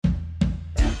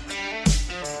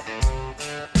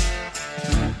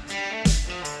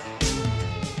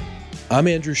I'm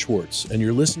Andrew Schwartz, and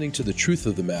you're listening to The Truth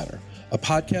of the Matter, a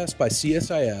podcast by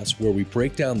CSIS where we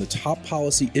break down the top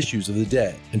policy issues of the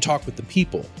day and talk with the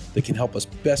people that can help us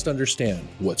best understand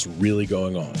what's really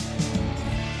going on.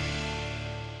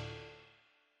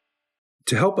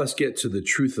 To help us get to the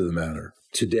truth of the matter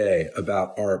today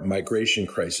about our migration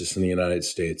crisis in the United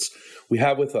States, we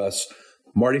have with us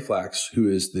Marti, who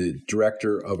is the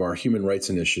director of our Human Rights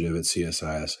Initiative at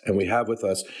CSIS. And we have with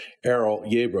us Erol,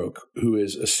 who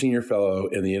is a senior fellow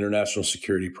in the International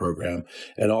Security Program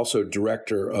and also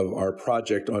director of our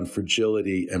project on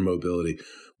fragility and mobility.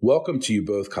 Welcome to you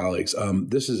both, colleagues.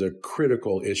 This is a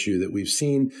critical issue that we've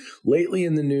seen lately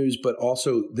in the news, but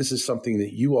also this is something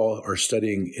that you all are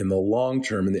studying in the long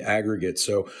term, in the aggregate.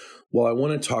 So while I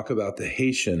want to talk about the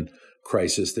Haitian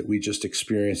crisis that we just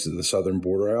experienced at the southern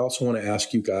border, I also want to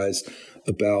ask you guys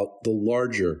about the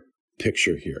larger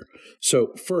picture here.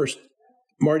 So first,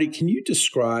 Marti, can you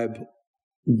describe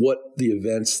what the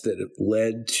events that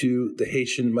led to the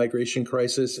Haitian migration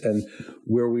crisis and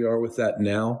where we are with that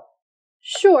now?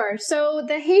 Sure. So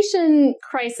the Haitian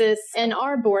crisis in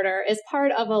our border is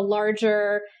part of a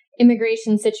larger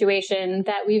immigration situation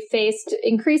that we've faced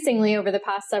increasingly over the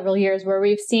past several years, where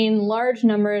we've seen large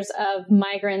numbers of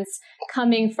migrants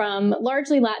coming from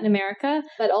largely Latin America,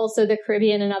 but also the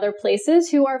Caribbean and other places,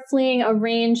 who are fleeing a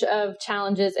range of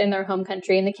challenges in their home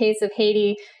country. In the case of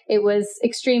Haiti, it was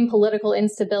extreme political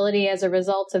instability as a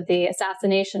result of the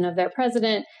assassination of their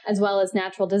president, as well as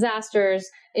natural disasters.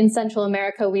 In Central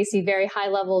America, we see very high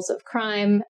levels of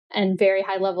crime and very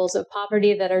high levels of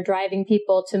poverty that are driving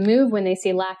people to move when they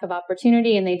see lack of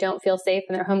opportunity and they don't feel safe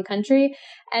in their home country.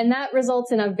 And that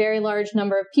results in a very large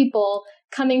number of people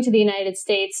coming to the United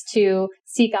States to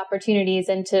seek opportunities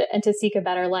and to seek a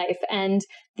better life. And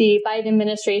the Biden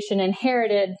administration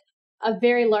inherited a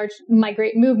very large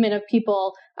movement of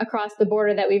people across the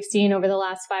border that we've seen over the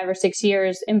last 5 or 6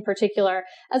 years in particular,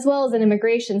 as well as an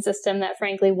immigration system that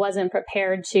frankly wasn't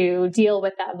prepared to deal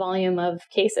with that volume of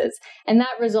cases. And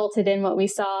that resulted in what we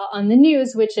saw on the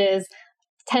news, which is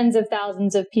tens of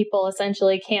thousands of people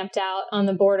essentially camped out on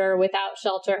the border without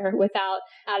shelter, without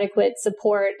adequate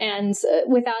support, and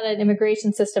without an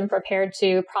immigration system prepared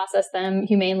to process them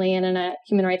humanely and in a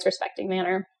human rights respecting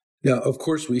manner. Now, of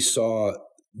course, we saw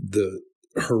the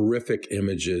horrific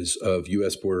images of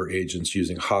U.S. border agents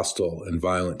using hostile and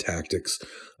violent tactics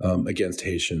against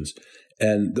Haitians.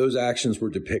 And those actions were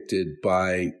depicted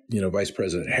by, Vice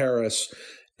President Harris,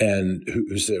 and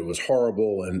who said it was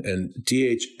horrible, and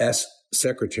DHS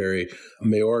Secretary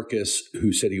Mayorkas,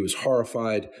 who said he was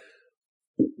horrified.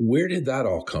 Where did that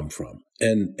all come from?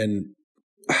 And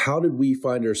how did we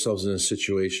find ourselves in a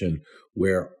situation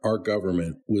where our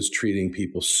government was treating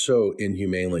people so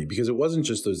inhumanely? Because it wasn't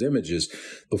just those images.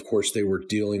 Of course, they were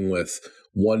dealing with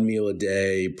one meal a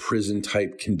day,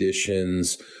 prison-type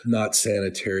conditions, not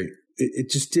sanitary. It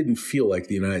just didn't feel like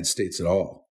the United States at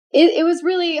all. It was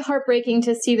really heartbreaking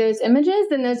to see those images,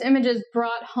 and those images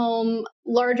brought home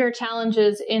larger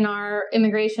challenges in our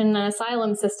immigration and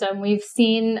asylum system. We've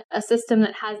seen a system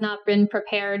that has not been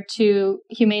prepared to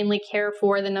humanely care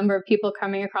for the number of people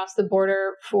coming across the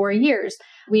border for years.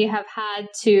 We have had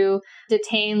to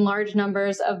detain large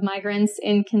numbers of migrants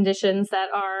in conditions that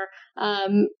are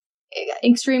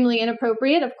extremely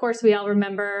inappropriate. Of course, we all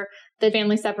remember the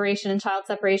family separation and child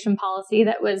separation policy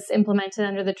that was implemented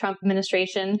under the Trump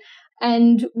administration.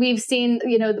 And we've seen,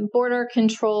 the border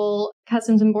control,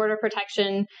 Customs and Border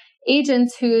Protection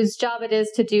agents whose job it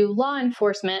is to do law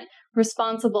enforcement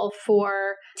responsible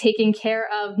for taking care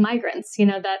of migrants.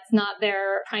 That's not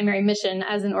their primary mission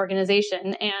as an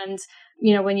organization. And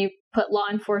when you put law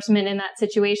enforcement in that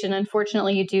situation,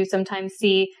 unfortunately, you do sometimes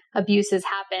see abuses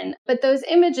happen. But those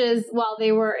images, while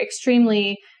they were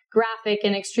extremely graphic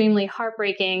and extremely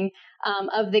heartbreaking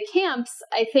of the camps,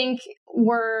 I think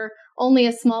were only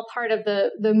a small part of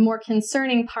the more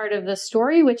concerning part of the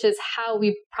story, which is how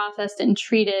we processed and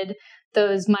treated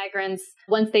those migrants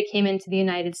once they came into the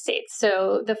United States.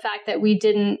 So the fact that we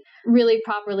didn't really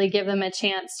properly give them a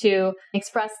chance to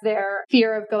express their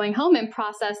fear of going home and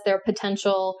process their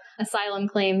potential asylum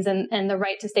claims and the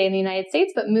right to stay in the United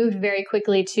States, but moved very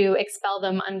quickly to expel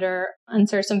them under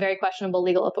some very questionable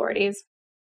legal authorities.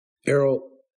 Erol,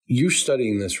 you're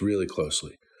studying this really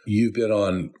closely. You've been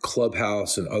on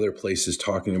Clubhouse and other places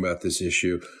talking about this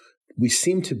issue. We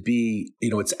seem to be,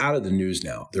 it's out of the news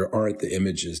now. There aren't the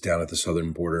images down at the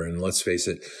southern border. And let's face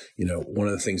it, one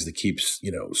of the things that keeps,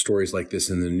 stories like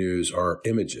this in the news are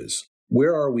images.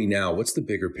 Where are we now? What's the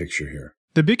bigger picture here?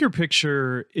 The bigger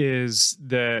picture is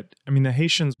that, the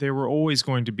Haitians, they were always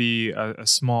going to be a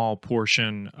small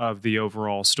portion of the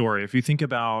overall story. If you think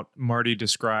about, Marti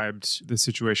described the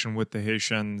situation with the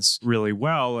Haitians really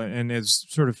well, and it's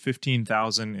sort of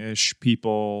 15,000-ish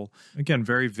people, again,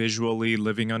 very visually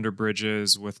living under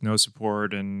bridges with no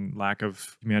support and lack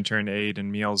of humanitarian aid and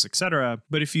meals, etc.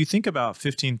 But if you think about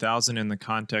 15,000 in the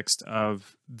context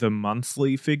of the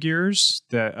monthly figures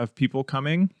of people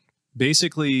coming,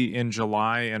 basically, in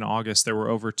July and August, there were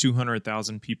over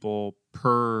 200,000 people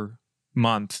per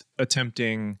month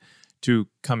attempting to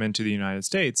come into the United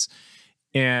States.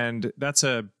 And that's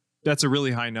a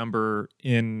really high number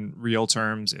in real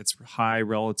terms. It's high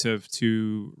relative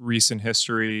to recent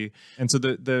history. And so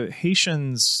the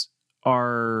Haitians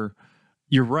are...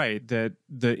 You're right that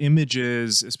the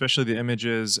images, especially the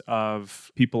images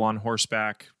of people on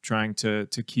horseback trying to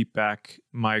keep back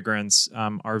migrants,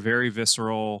 are very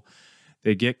visceral.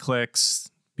 They get clicks.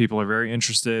 People are very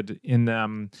interested in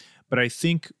them. But I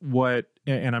think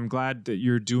and I'm glad that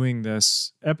you're doing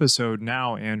this episode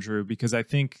now, Andrew, because I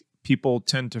think people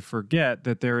tend to forget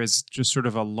that there is just sort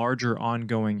of a larger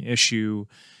ongoing issue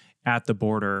at the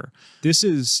border. This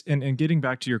is, and getting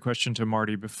back to your question to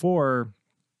Marti before,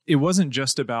 it wasn't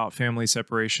just about family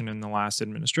separation in the last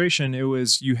administration. It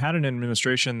was, you had an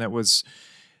administration that was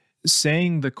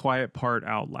saying the quiet part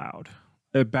out loud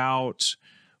about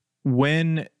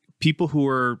when people who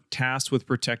were tasked with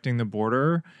protecting the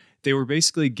border, they were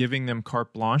basically giving them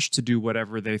carte blanche to do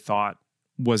whatever they thought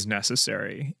was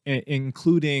necessary,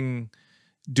 including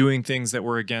doing things that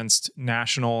were against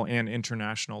national and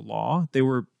international law. They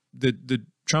were the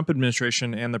Trump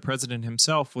administration and the president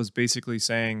himself was basically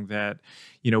saying that,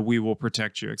 we will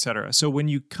protect you, et cetera. So when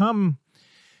you come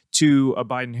to a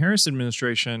Biden-Harris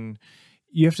administration,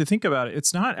 you have to think about it.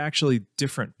 It's not actually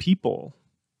different people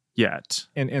yet.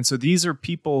 And so these are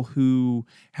people who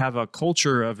have a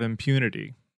culture of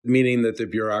impunity. Meaning that the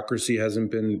bureaucracy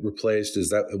hasn't been replaced?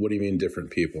 What do you mean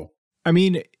different people?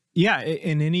 Yeah,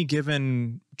 in any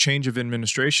given change of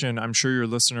administration, I'm sure your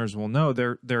listeners will know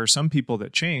there are some people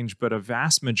that change, but a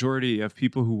vast majority of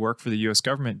people who work for the U.S.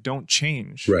 government don't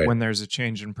change when there's a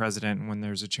change in president and when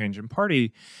there's a change in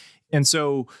party. And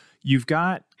so you've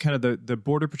got kind of the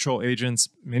Border Patrol agents,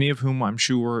 many of whom I'm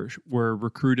sure were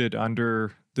recruited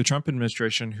under the Trump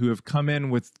administration, who have come in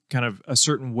with kind of a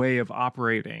certain way of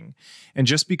operating. And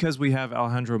just because we have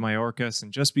Alejandro Mayorkas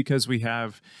and just because we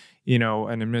have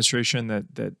an administration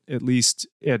that at least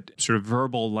at sort of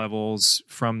verbal levels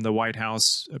from the White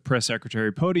House press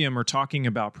secretary podium are talking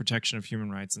about protection of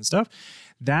human rights and stuff,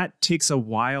 that takes a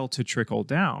while to trickle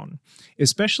down,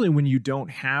 especially when you don't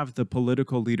have the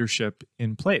political leadership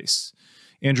in place.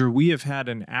 Andrew, we have had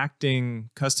an acting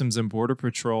Customs and Border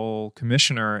Patrol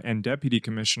commissioner and deputy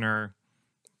commissioner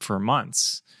for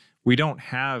months. We don't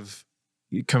have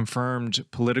confirmed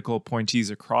political appointees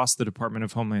across the Department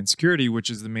of Homeland Security, which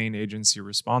is the main agency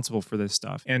responsible for this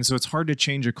stuff. And so it's hard to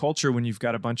change a culture when you've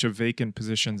got a bunch of vacant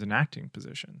positions and acting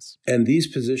positions. And these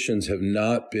positions have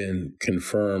not been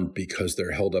confirmed because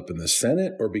they're held up in the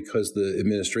Senate or because the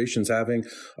administration's having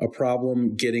a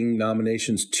problem getting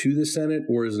nominations to the Senate,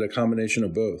 or is it a combination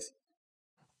of both?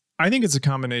 I think it's a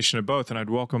combination of both, and I'd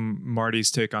welcome Marty's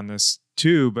take on this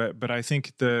too. But I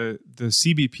think the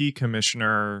CBP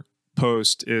commissioner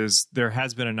post is there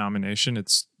has been a nomination.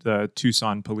 It's the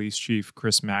Tucson police chief,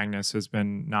 Chris Magnus, has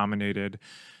been nominated.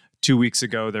 2 weeks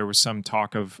ago, there was some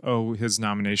talk of, his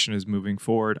nomination is moving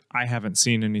forward. I haven't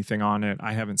seen anything on it.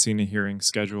 I haven't seen a hearing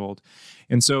scheduled.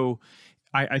 And so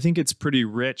I think it's pretty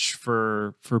rich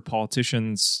for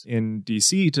politicians in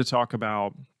D.C. to talk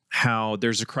about how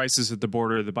there's a crisis at the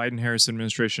border. The Biden-Harris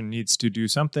administration needs to do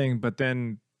something, but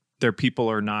then their people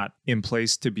are not in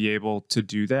place to be able to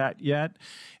do that yet.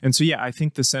 And so, I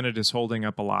think the Senate is holding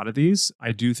up a lot of these.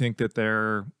 I do think that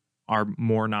there are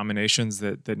more nominations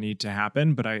that need to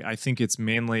happen, but I think it's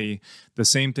mainly the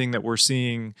same thing that we're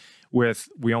seeing with,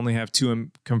 we only have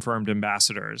 2 confirmed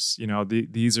ambassadors.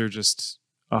 These are just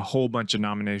a whole bunch of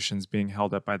nominations being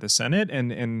held up by the Senate,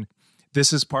 and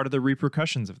this is part of the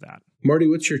repercussions of that. Marti,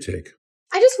 what's your take?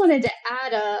 I just wanted to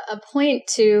add a point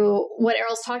to what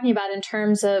Erol's talking about in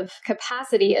terms of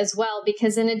capacity as well,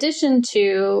 because in addition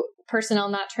to personnel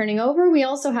not turning over, we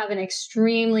also have an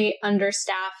extremely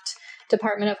understaffed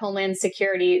Department of Homeland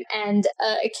Security and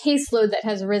a caseload that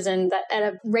has risen that at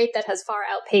a rate that has far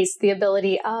outpaced the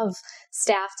ability of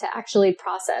staff to actually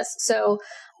process. So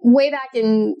way back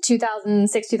in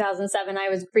 2006, 2007, I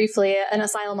was briefly an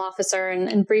asylum officer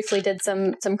and briefly did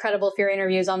some credible fear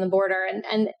interviews on the border.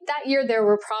 And that year there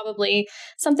were probably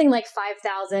something like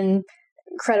 5,000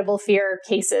 credible fear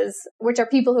cases, which are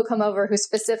people who come over who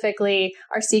specifically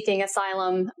are seeking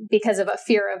asylum because of a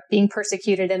fear of being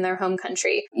persecuted in their home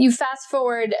country. You fast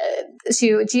forward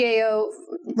to GAO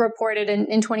reported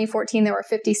in 2014, there were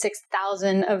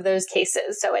 56,000 of those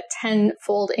cases, so a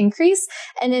 10-fold increase.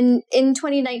 And in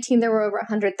 2019, there were over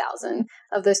 100,000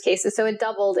 of those cases, so it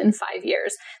doubled in 5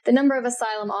 years. The number of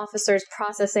asylum officers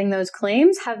processing those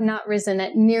claims have not risen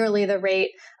at nearly the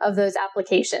rate of those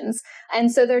applications.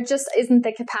 And so there just isn't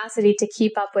the capacity to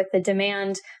keep up with the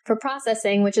demand for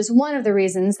processing, which is one of the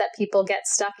reasons that people get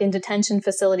stuck in detention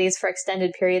facilities for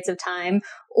extended periods of time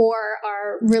or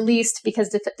are released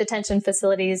because detention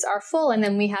facilities are full, and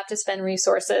then we have to spend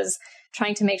resources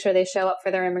trying to make sure they show up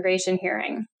for their immigration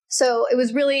hearing. So it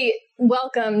was really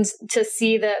welcomed to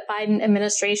see the Biden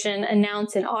administration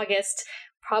announce in August,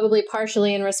 probably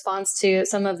partially in response to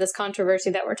some of this controversy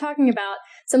that we're talking about,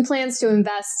 some plans to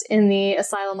invest in the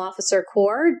asylum officer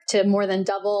corps to more than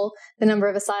double the number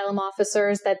of asylum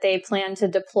officers that they plan to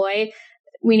deploy.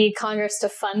 We need Congress to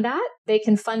fund that. They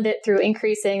can fund it through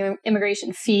increasing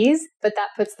immigration fees, but that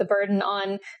puts the burden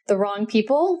on the wrong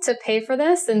people to pay for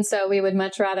this. And so we would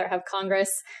much rather have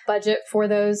Congress budget for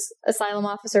those asylum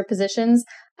officer positions,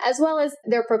 as well as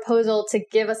their proposal to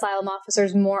give asylum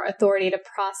officers more authority to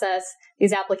process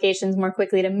these applications more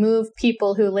quickly, to move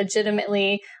people who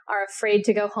legitimately are afraid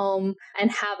to go home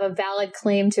and have a valid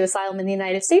claim to asylum in the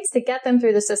United States, to get them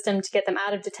through the system, to get them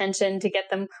out of detention, to get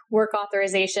them work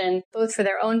authorization, both for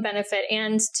their own benefit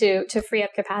and to free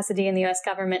up capacity in the U.S.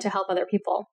 government to help other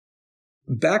people.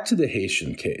 Back to the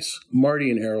Haitian case. Marti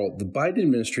and Erol, the Biden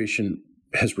administration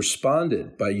has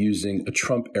responded by using a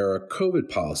Trump-era COVID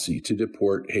policy to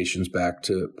deport Haitians back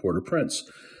to Port-au-Prince.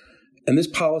 And this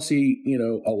policy,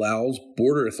 allows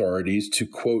border authorities to,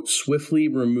 quote, swiftly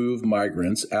remove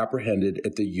migrants apprehended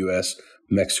at the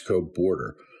U.S.-Mexico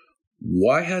border.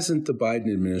 Why hasn't the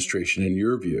Biden administration, in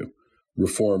your view,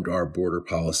 reformed our border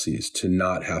policies to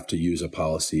not have to use a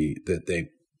policy that they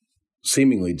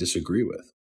seemingly disagree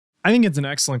with? I think it's an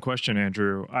excellent question,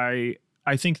 Andrew.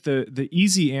 I think the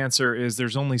easy answer is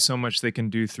there's only so much they can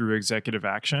do through executive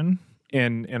action.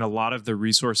 And a lot of the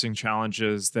resourcing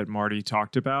challenges that Marti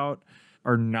talked about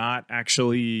are not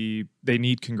actually, they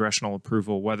need congressional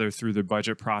approval, whether through the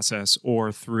budget process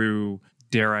or through,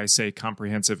 dare I say,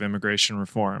 comprehensive immigration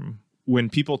reform. When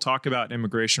people talk about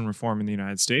immigration reform in the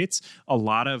United States, a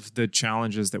lot of the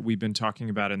challenges that we've been talking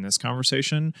about in this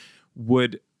conversation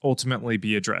would ultimately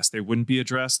be addressed. They wouldn't be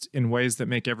addressed in ways that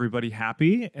make everybody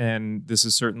happy. And this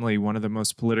is certainly one of the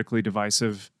most politically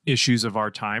divisive issues of our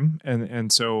time.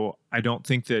 And so I don't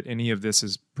think that any of this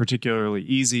is particularly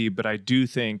easy, but I do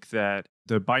think that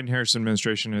the Biden-Harris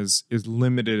administration is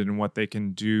limited in what they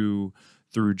can do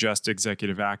through just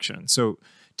executive action. So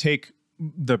take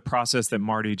the process that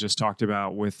Marti just talked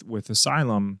about with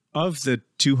asylum. Of the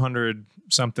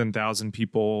 200-something thousand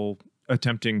people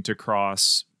attempting to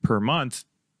cross per month,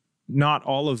 not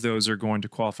all of those are going to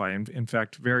qualify. In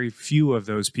fact, very few of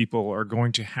those people are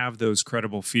going to have those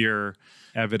credible fear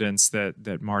evidence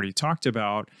that Marti talked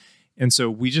about. And so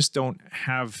we just don't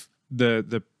have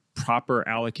the proper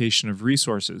allocation of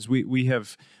resources. We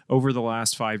have, over the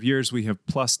last 5 years, we have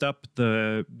plussed up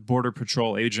the Border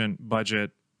Patrol agent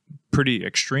budget pretty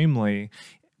extremely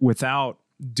without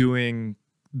doing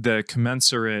the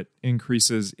commensurate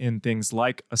increases in things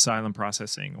like asylum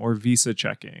processing or visa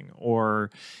checking or,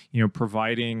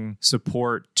 providing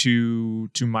support to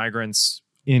migrants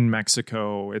in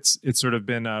Mexico. It's sort of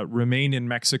been a remain in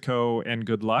Mexico and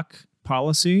good luck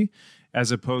policy,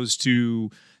 as opposed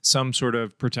to some sort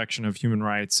of protection of human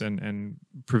rights and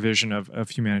provision of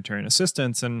humanitarian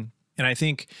assistance. And I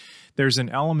think there's an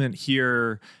element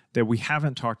here that we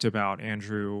haven't talked about,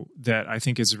 Andrew, that I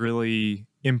think is really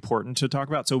important to talk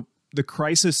about. So the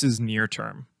crisis is near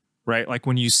term, right? Like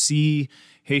when you see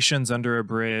Haitians under a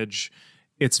bridge,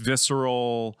 it's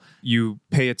visceral, you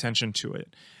pay attention to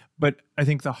it. But I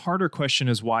think the harder question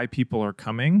is why people are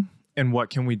coming and what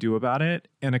can we do about it?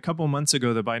 And a couple months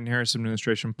ago, the Biden-Harris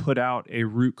administration put out a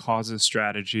root causes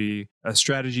strategy, a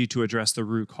strategy to address the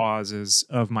root causes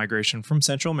of migration from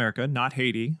Central America, not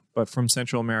Haiti, but from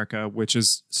Central America, which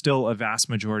is still a vast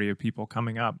majority of people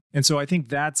coming up. And so I think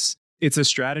it's a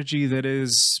strategy that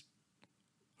is,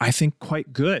 I think,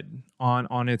 quite good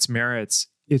on its merits.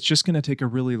 It's just going to take a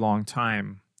really long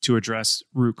time to address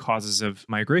root causes of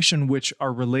migration, which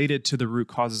are related to the root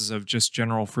causes of just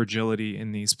general fragility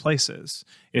in these places.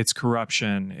 It's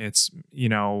corruption, it's,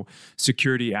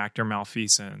 security actor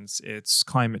malfeasance, it's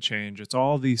climate change, it's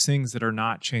all these things that are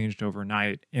not changed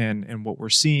overnight. And what we're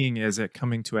seeing is it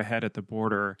coming to a head at the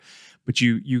border. But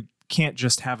you can't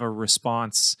just have a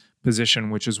response position,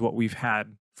 which is what we've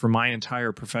had for my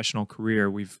entire professional career,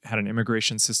 we've had an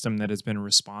immigration system that has been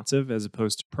responsive as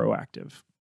opposed to proactive.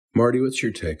 Marti, what's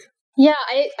your take? Yeah,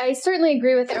 I certainly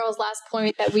agree with Erol's last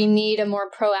point that we need a more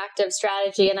proactive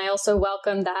strategy. And I also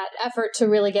welcome that effort to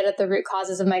really get at the root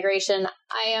causes of migration.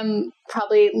 I am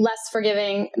probably less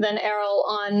forgiving than Erol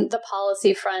on the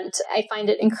policy front. I find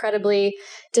it incredibly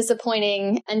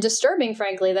disappointing and disturbing,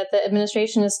 frankly, that the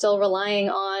administration is still relying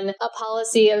on a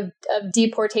policy of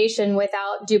deportation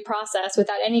without due process,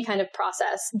 without any kind of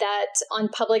process, that on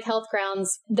public health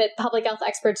grounds, that public health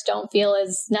experts don't feel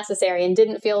is necessary and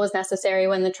didn't feel was necessary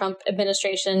when the Trump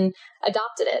administration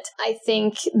adopted it. I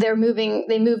think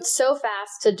they moved so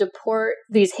fast to deport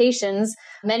these Haitians,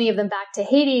 many of them back to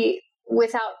Haiti,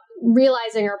 without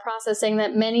realizing or processing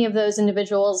that many of those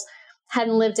individuals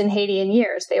hadn't lived in Haiti in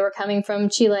years. They were coming from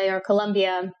Chile or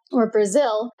Colombia or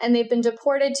Brazil, and they've been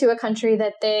deported to a country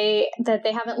that they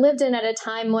haven't lived in at a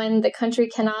time when the country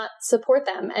cannot support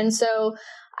them. And so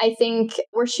I think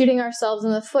we're shooting ourselves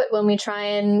in the foot when we try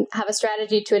and have a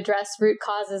strategy to address root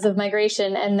causes of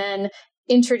migration and then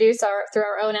introduce through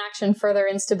our own action further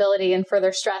instability and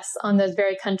further stress on those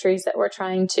very countries that we're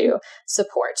trying to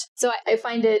support. So I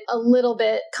find it a little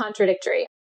bit contradictory.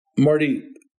 Marti,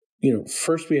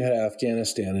 first we had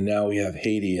Afghanistan and now we have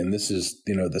Haiti, and this is,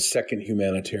 the second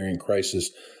humanitarian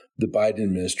crisis the Biden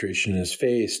administration has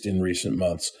faced in recent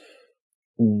months.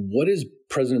 What has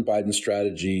President Biden's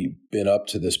strategy been up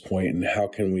to this point, and how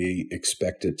can we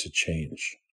expect it to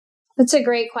change? That's a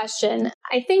great question.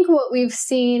 I think what we've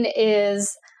seen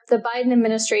is the Biden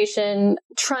administration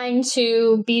trying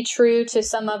to be true to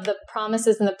some of the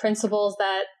promises and the principles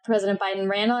that President Biden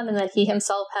ran on and that he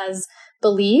himself has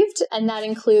believed. And that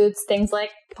includes things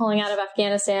like pulling out of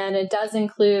Afghanistan. It does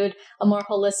include a more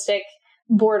holistic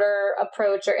border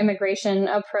approach or immigration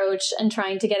approach and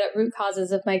trying to get at root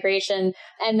causes of migration.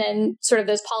 And then sort of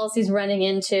those policies running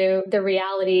into the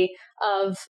reality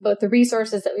of both the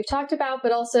resources that we've talked about,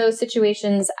 but also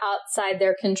situations outside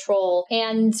their control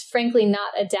and frankly,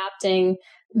 not adapting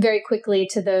very quickly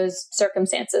to those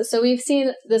circumstances. So we've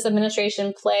seen this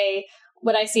administration play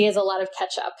what I see as a lot of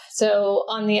catch up. So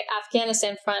on the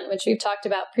Afghanistan front, which we've talked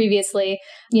about previously,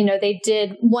 they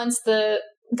did, once the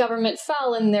government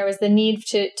fell and there was the need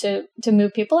to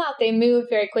move people out, they moved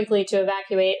very quickly to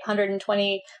evacuate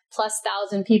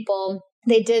 120,000+ people.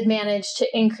 They did manage to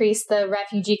increase the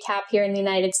refugee cap here in the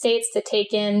United States to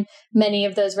take in many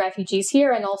of those refugees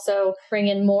here and also bring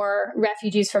in more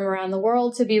refugees from around the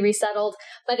world to be resettled.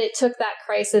 But it took that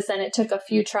crisis and it took a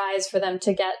few tries for them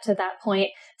to get to that point.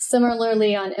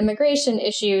 Similarly, on immigration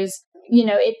issues,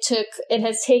 it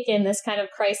has taken this kind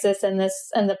of crisis and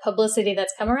the publicity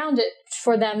that's come around it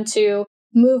for them to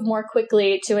move more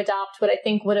quickly to adopt what I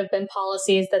think would have been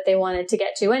policies that they wanted to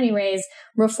get to anyways,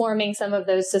 reforming some of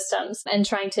those systems and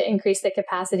trying to increase the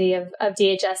capacity of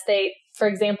DHS. They, for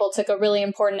example, took a really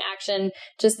important action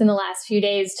just in the last few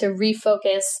days to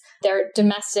refocus their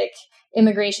domestic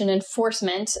immigration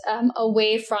enforcement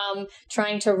away from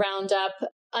trying to round up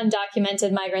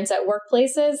undocumented migrants at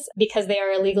workplaces because they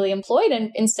are illegally employed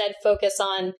and instead focus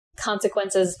on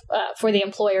consequences for the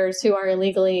employers who are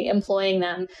illegally employing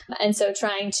them. And so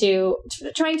trying to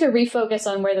refocus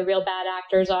on where the real bad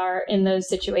actors are in those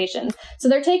situations. So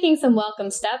they're taking some welcome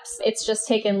steps. It's just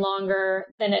taken longer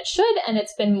than it should, and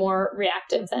it's been more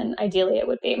reactive than ideally it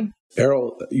would be.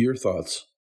 Erol, your thoughts?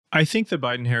 I think the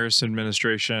Biden-Harris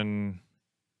administration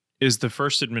is the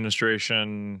first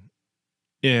administration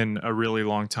in a really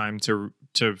long time to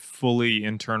fully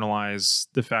internalize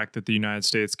the fact that the United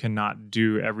States cannot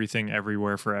do everything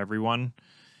everywhere for everyone.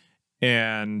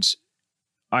 And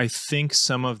I think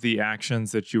some of the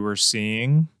actions that you are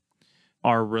seeing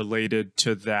are related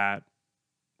to that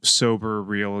sober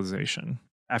realization.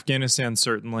 Afghanistan,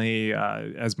 certainly,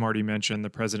 as Marti mentioned, the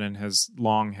president has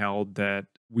long held that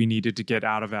we needed to get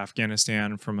out of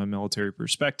Afghanistan from a military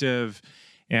perspective.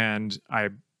 And I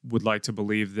would like to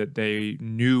believe that they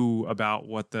knew about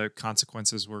what the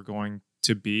consequences were going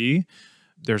to be.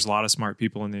 There's a lot of smart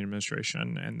people in the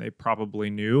administration, and they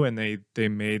probably knew, and they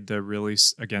made the really,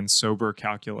 again, sober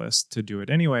calculus to do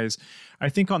it anyways. I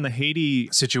think on the Haiti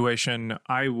situation,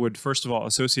 I would first of all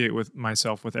associate with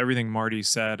myself with everything Marti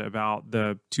said about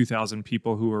the 2,000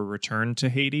 people who were returned to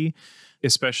Haiti,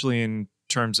 especially in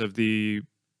terms of the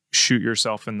shoot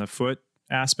yourself in the foot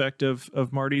aspect of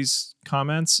Marti's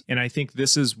comments. And I think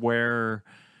this is where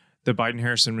the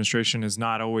Biden-Harris administration is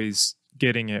not always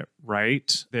getting it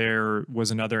right. There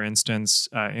was another instance,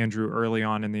 Andrew, early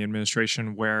on in the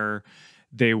administration where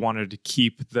they wanted to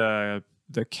keep the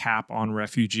cap on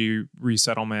refugee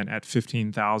resettlement at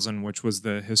 15,000, which was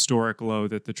the historic low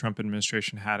that the Trump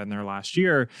administration had in their last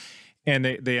year. And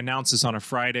they announced this on a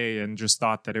Friday and just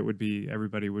thought that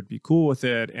everybody would be cool with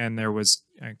it. And there was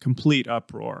a complete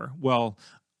uproar. Well,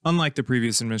 unlike the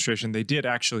previous administration, they did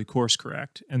actually course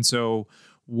correct. And so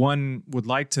one would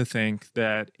like to think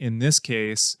that in this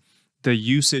case, the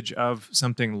usage of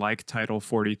something like Title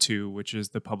 42, which is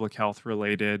the public health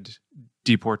related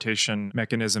deportation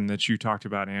mechanism that you talked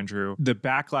about, Andrew, the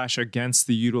backlash against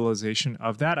the utilization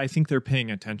of that, I think they're paying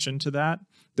attention to that.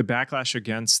 The backlash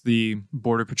against the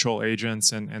Border Patrol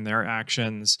agents and their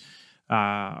actions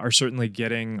are certainly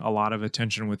getting a lot of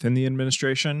attention within the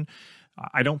administration.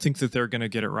 I don't think that they're going to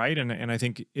get it right. And I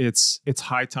think it's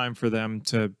high time for them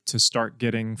to start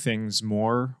getting things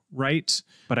more right.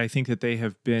 But I think that they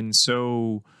have been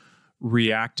so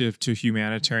reactive to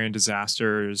humanitarian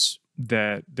disasters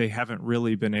that they haven't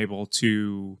really been able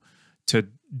to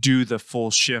do the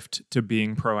full shift to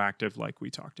being proactive like we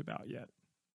talked about yet.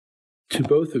 To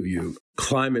both of you,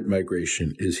 climate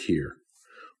migration is here.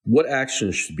 What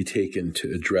actions should be taken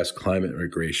to address climate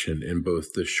migration in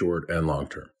both the short and long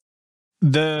term?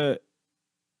 The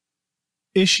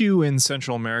issue in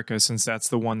Central America, since that's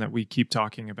the one that we keep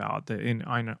talking about, in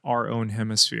our own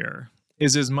hemisphere,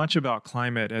 is as much about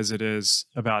climate as it is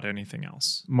about anything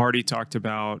else. Marti talked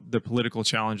about the political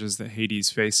challenges that Haiti's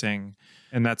facing,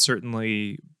 and that's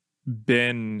certainly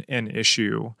been an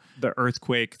issue. The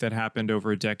earthquake that happened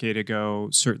over a decade ago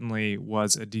certainly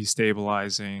was a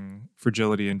destabilizing,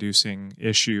 fragility-inducing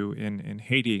issue in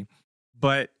Haiti.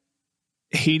 But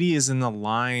Haiti is in the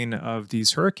line of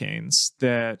these hurricanes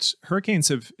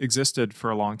have existed for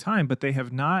a long time, but they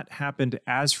have not happened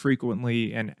as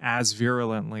frequently and as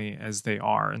virulently as they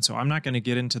are. And so I'm not going to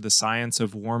get into the science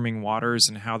of warming waters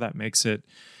and how that makes it,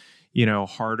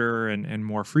 harder and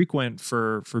more frequent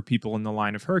for people in the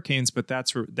line of hurricanes, but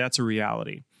that's a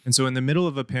reality. And so in the middle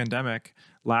of a pandemic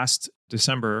last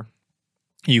December,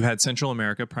 you had Central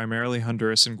America, primarily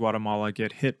Honduras and Guatemala,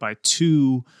 get hit by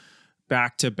two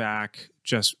back-to-back,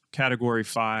 just Category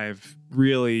 5,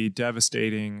 really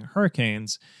devastating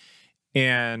hurricanes,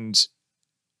 and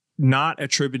not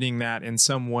attributing that in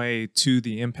some way to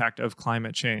the impact of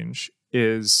climate change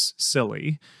is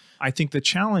silly. I think the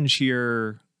challenge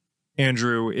here,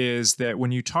 Andrew, is that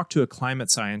when you talk to a climate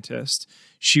scientist,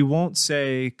 she won't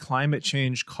say climate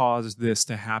change caused this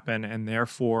to happen and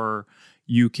therefore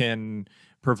you can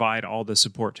provide all the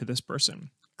support to this person.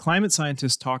 Climate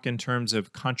scientists talk in terms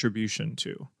of contribution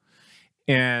to.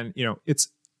 And, it's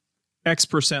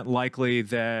X% likely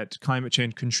that climate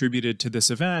change contributed to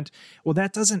this event. Well,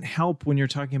 that doesn't help when you're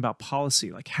talking about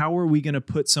policy. Like, how are we going to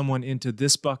put someone into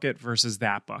this bucket versus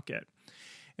that bucket?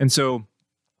 And so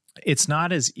it's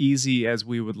not as easy as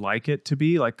we would like it to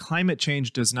be. Like, climate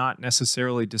change does not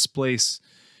necessarily displace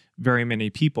very many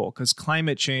people because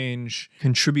climate change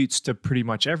contributes to pretty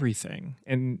much everything.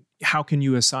 And how can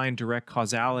you assign direct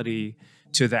causality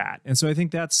to that? And so I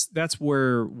think that's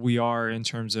where we are in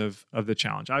terms of the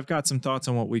challenge. I've got some thoughts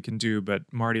on what we can do, but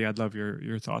Marti, I'd love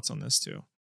your thoughts on this too.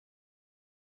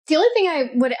 The only thing I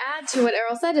would add to what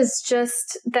Erol said is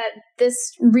just that this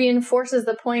reinforces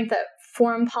the point that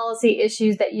foreign policy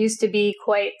issues that used to be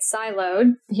quite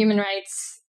siloed, human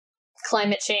rights,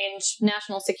 climate change,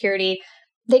 national security,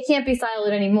 they can't be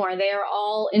siloed anymore. They are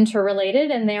all interrelated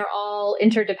and they are all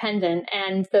interdependent.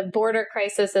 And the border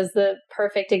crisis is the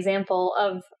perfect example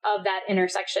of that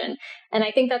intersection. And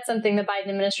I think that's something the Biden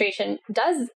administration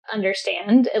does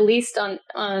understand, at least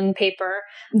on paper,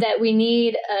 that we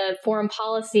need a foreign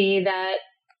policy that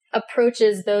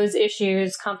approaches those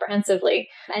issues comprehensively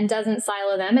and doesn't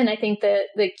silo them. And I think that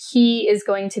the key is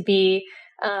going to be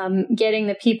getting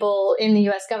the people in the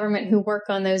U.S. government who work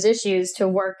on those issues to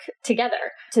work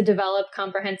together to develop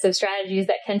comprehensive strategies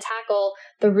that can tackle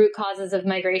the root causes of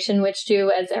migration, which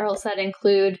do, as Erol said,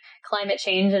 include climate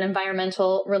change and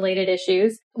environmental related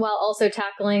issues, while also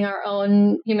tackling our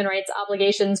own human rights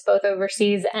obligations, both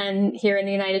overseas and here in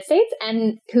the United States,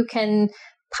 and who can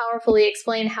powerfully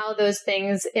explain how those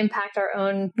things impact our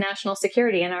own national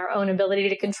security and our own ability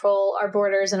to control our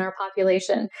borders and our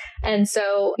population. And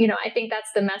so, I think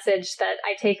that's the message that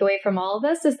I take away from all of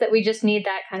this, is that we just need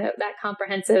that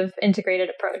comprehensive, integrated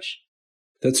approach.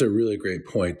 That's a really great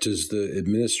point. Does the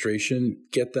administration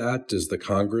get that? Does the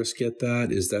Congress get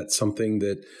that? Is that something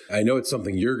that, I know it's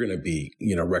something you're going to be,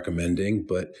 recommending,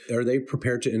 but are they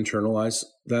prepared to internalize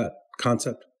that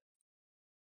concept?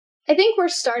 I think we're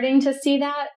starting to see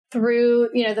that through,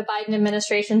 the Biden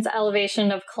administration's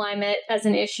elevation of climate as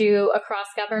an issue across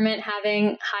government,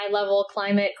 having high-level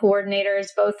climate coordinators,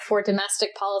 both for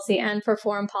domestic policy and for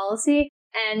foreign policy.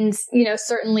 And,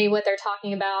 certainly what they're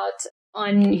talking about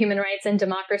on human rights and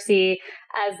democracy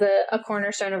as a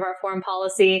cornerstone of our foreign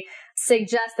policy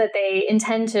suggests that they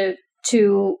intend to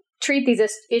to treat these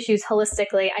issues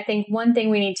holistically, I think one thing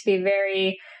we need to be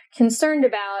very concerned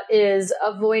about is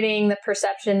avoiding the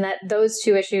perception that those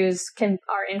two issues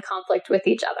are in conflict with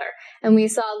each other. And we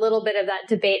saw a little bit of that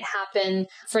debate happen,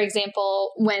 for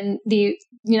example, when the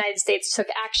United States took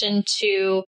action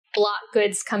to block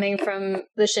goods coming from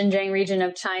the Xinjiang region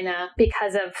of China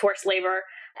because of forced labor,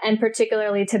 and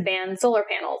particularly to ban solar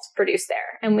panels produced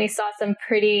there. And we saw some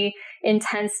pretty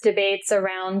intense debates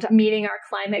around meeting our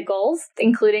climate goals,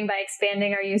 including by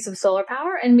expanding our use of solar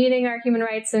power and meeting our human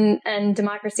rights and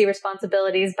democracy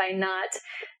responsibilities by not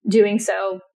doing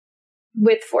so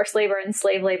with forced labor and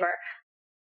slave labor.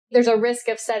 There's a risk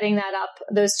of setting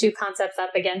those two concepts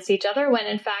up against each other, when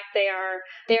in fact they are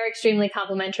extremely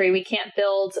complementary. We can't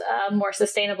build a more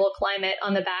sustainable climate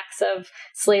on the backs of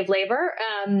slave labor.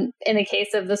 In the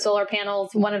case of the solar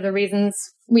panels, one of the reasons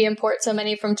we import so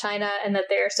many from China and that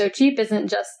they are so cheap isn't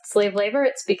just slave labor.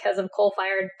 It's because of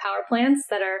coal-fired power plants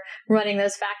that are running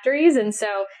those factories. And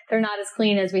so they're not as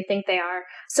clean as we think they are.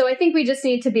 So I think we just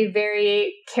need to be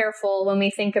very careful when we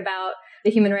think about the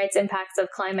human rights impacts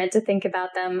of climate, to think about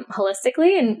them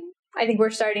holistically. And I think we're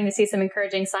starting to see some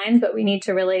encouraging signs, but we need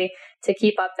to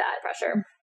keep up that pressure.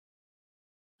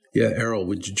 Yeah, Erol,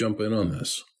 would you jump in on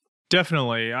this?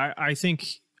 Definitely. I think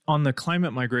on the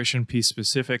climate migration piece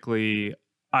specifically,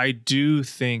 I do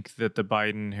think that the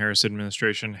Biden-Harris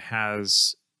administration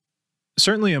has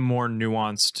certainly a more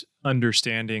nuanced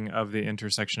understanding of the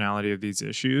intersectionality of these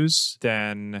issues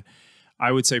than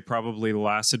I would say probably the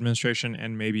last administration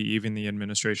and maybe even the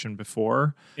administration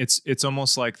before. It's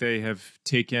almost like they have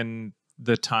taken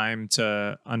the time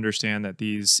to understand that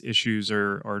these issues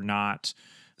are not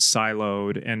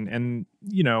siloed. And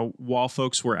you know, while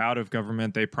folks were out of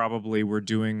government, they probably were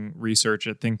doing research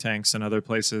at think tanks and other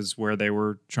places where they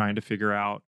were trying to figure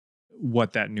out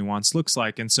what that nuance looks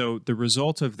like. And so the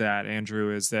result of that,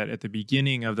 Andrew, is that at the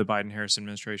beginning of the Biden-Harris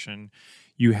administration,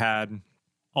 you had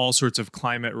all sorts of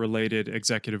climate-related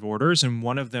executive orders, and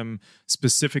one of them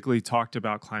specifically talked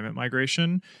about climate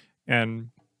migration and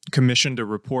commissioned a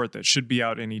report that should be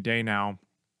out any day now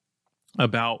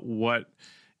about what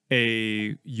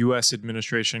a U.S.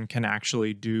 administration can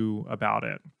actually do about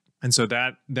it. And so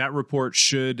that report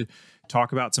should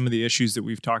talk about some of the issues that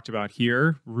we've talked about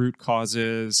here: root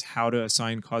causes, how to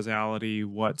assign causality,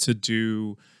 what to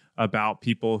do about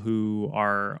people who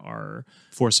are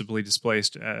forcibly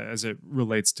displaced as it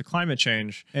relates to climate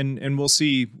change. And we'll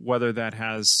see whether that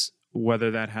has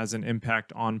an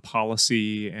impact on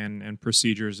policy and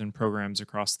procedures and programs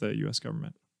across the U.S.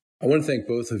 government. I want to thank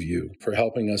both of you for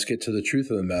helping us get to the truth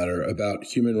of the matter about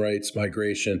human rights,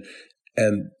 migration,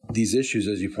 and these issues,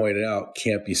 as you pointed out,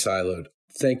 can't be siloed.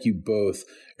 Thank you both,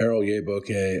 Erol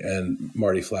Yayboke and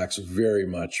Marti Flacks, very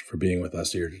much for being with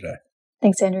us here today.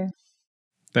 Thanks, Andrew.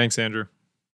 Thanks, Andrew.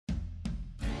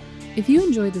 If you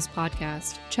enjoyed this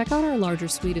podcast, check out our larger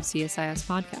suite of CSIS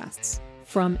podcasts.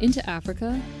 From Into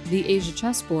Africa, The Asia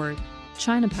Chessboard,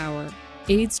 China Power,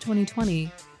 AIDS 2020,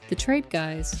 The Trade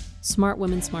Guys, Smart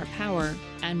Women, Smart Power,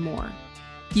 and more.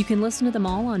 You can listen to them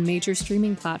all on major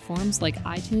streaming platforms like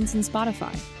iTunes and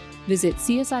Spotify. Visit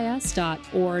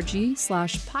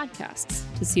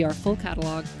csis.org/podcasts to see our full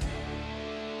catalog